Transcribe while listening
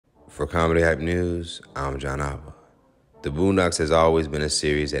For Comedy Hype News, I'm John Abba. The Boondocks has always been a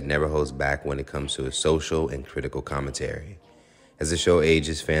series that never holds back when it comes to its social and critical commentary. As the show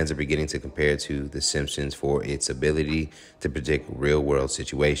ages, fans are beginning to compare it to The Simpsons for its ability to predict real-world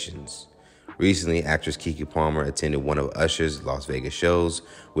situations. Recently, actress Keke Palmer attended one of Usher's Las Vegas shows,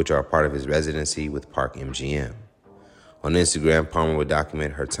 which are a part of his residency with Park MGM. On Instagram, Palmer would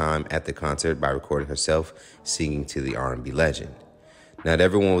document her time at the concert by recording herself singing to the R&B legend. Not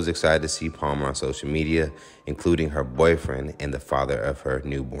everyone was excited to see Palmer on social media, including her boyfriend and the father of her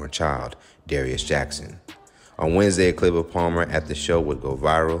newborn child, Darius Jackson. On Wednesday, a clip of Palmer at the show would go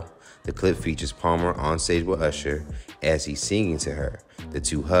viral. The clip features Palmer on stage with Usher as he's singing to her. The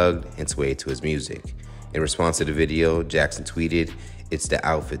two hugged and swayed to his music. In response to the video, Jackson tweeted, "It's the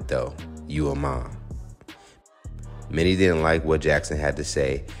outfit though, you a mom." Many didn't like what Jackson had to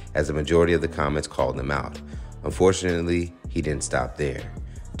say, as the majority of the comments called him out. Unfortunately, he didn't stop there.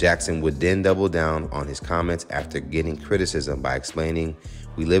 Jackson would then double down on his comments after getting criticism by explaining,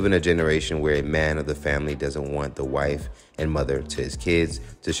 "We live in a generation where a man of the family doesn't want the wife and mother to his kids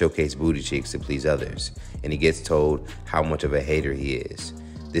to showcase booty cheeks to please others, and he gets told how much of a hater he is.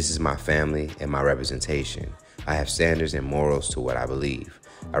 This is my family and my representation. I have standards and morals to what I believe.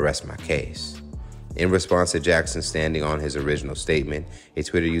 I rest my case." In response to Jackson standing on his original statement, a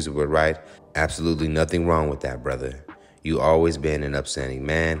Twitter user would write, "Absolutely nothing wrong with that, brother. You always been an upstanding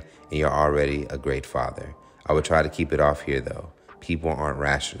man, and you're already a great father. I would try to keep it off here, though. People aren't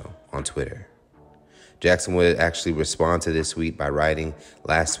rational," on Twitter. Jackson would actually respond to this tweet by writing,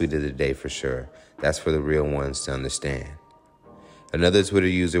 "Last tweet of the day for sure. That's for the real ones to understand." Another Twitter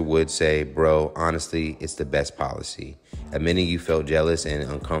user would say, "Bro, honestly, it's the best policy. Admitting you felt jealous and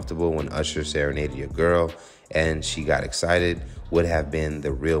uncomfortable when Usher serenaded your girl and she got excited would have been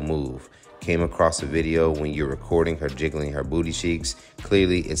the real move. Came across a video when you're recording her jiggling her booty cheeks.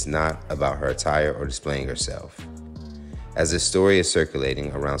 Clearly, it's not about her attire or displaying herself." As this story is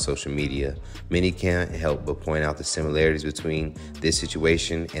circulating around social media, many can't help but point out the similarities between this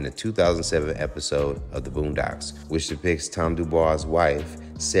situation and a 2007 episode of The Boondocks, which depicts Tom Dubois' wife,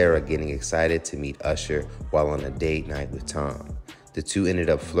 Sarah, getting excited to meet Usher while on a date night with Tom. The two ended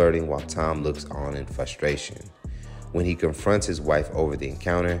up flirting while Tom looks on in frustration. When he confronts his wife over the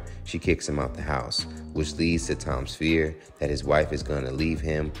encounter, she kicks him out the house, which leads to Tom's fear that his wife is going to leave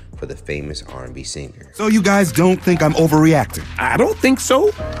him for the famous R&B singer. So you guys don't think I'm overreacting? I don't think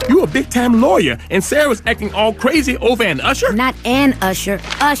so. You a big-time lawyer, and Sarah's acting all crazy over an Usher? Not an Usher,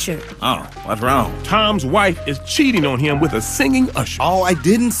 Usher. Oh, what's wrong? Tom's wife is cheating on him with a singing Usher. Oh, I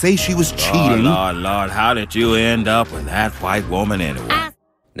didn't say she was cheating. Lord, how did you end up with that white woman anyway?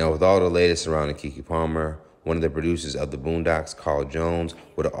 Now, with all the latest surrounding Keke Palmer, one of the producers of The Boondocks, Carl Jones,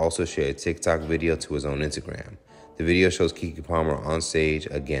 would also share a TikTok video to his own Instagram. The video shows Keke Palmer on stage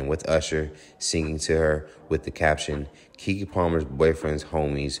again with Usher, singing to her with the caption, "Keke Palmer's boyfriend's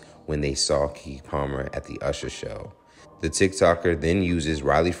homies when they saw Keke Palmer at the Usher show." The TikToker then uses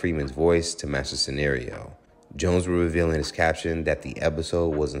Riley Freeman's voice to match the scenario. Jones will reveal in his caption that the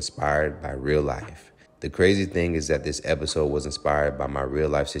episode was inspired by real life. The crazy thing is that this episode was inspired by my real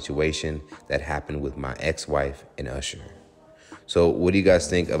life situation that happened with my ex-wife and Usher. So what do you guys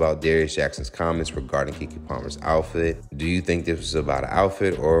think about Darius Jackson's comments regarding Keke Palmer's outfit? Do you think this was about an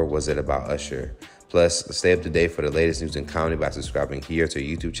outfit or was it about Usher? Plus, stay up to date for the latest news and comedy by subscribing here to our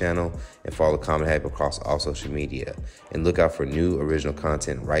YouTube channel and follow Comedy Hype across all social media. And look out for new original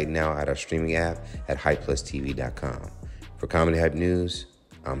content right now at our streaming app at hypeplusTV.com. For Comedy Hype News,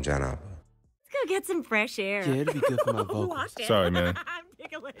 I'm John Abba. Go get some fresh air. Yeah, it'd be good for my vocals. Sorry, man. I'm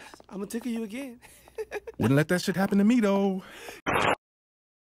ticklish. I'm gonna tickle you again. Wouldn't let that shit happen to me, though.